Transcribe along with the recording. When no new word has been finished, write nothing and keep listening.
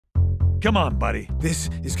Come on, buddy. This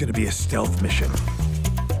is gonna be a stealth mission.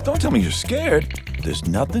 Don't tell me you're scared. There's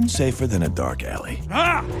nothing safer than a dark alley.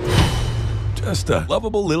 Ah! Just a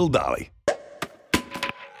lovable little dolly.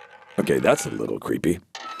 Okay, that's a little creepy.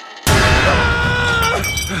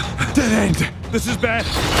 Dead end. This is bad.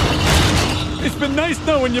 It's been nice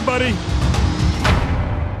knowing you, buddy.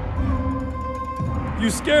 You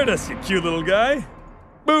scared us, you cute little guy.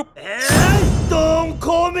 Boop. Hey, don't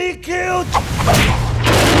call me cute!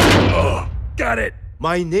 Oh, got it.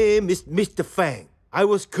 My name is Mr. Fang. I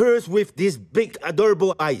was cursed with this big,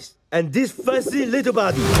 adorable eyes and this fuzzy little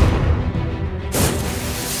body.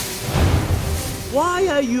 Why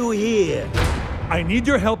are you here? I need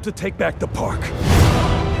your help to take back the park.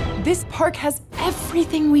 This park has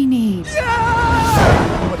everything we need.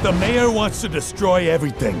 But the mayor wants to destroy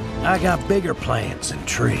everything. I got bigger plans than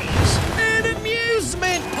trees. An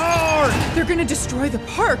amusement park! They're gonna destroy the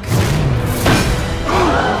park.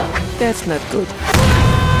 That's not good.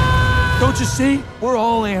 Don't you see? We're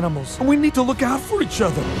all animals, and we need to look out for each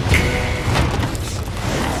other.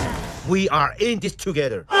 We are in this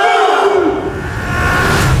together.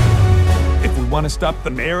 If we want to stop the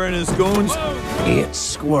mayor and his goons, It's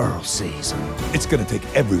squirrel season. it's gonna take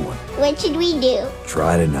everyone. What should we do?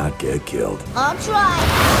 Try to not get killed. I'll try.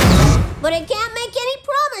 But I can't make any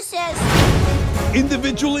promises.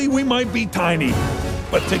 Individually, we might be tiny,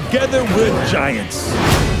 but together we're giants.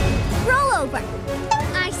 Roll over.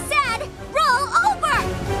 I said roll over.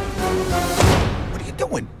 What are you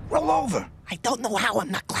doing? Roll over. I don't know how. I'm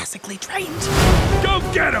not classically trained. Go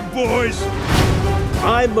get him, boys!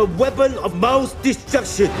 I'm a weapon of mass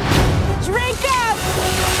destruction. Drink up!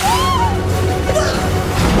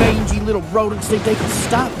 Mangy little rodents think they can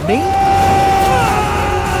stop me?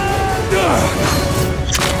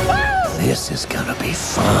 This is gonna be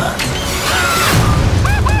fun.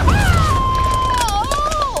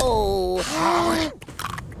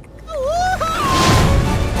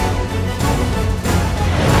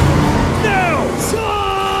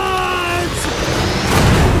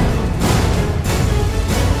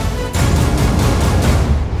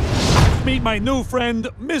 Meet my new friend,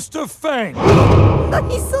 Mr. Fang.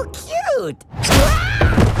 He's so cute.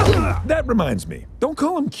 That reminds me, don't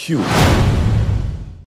call him cute.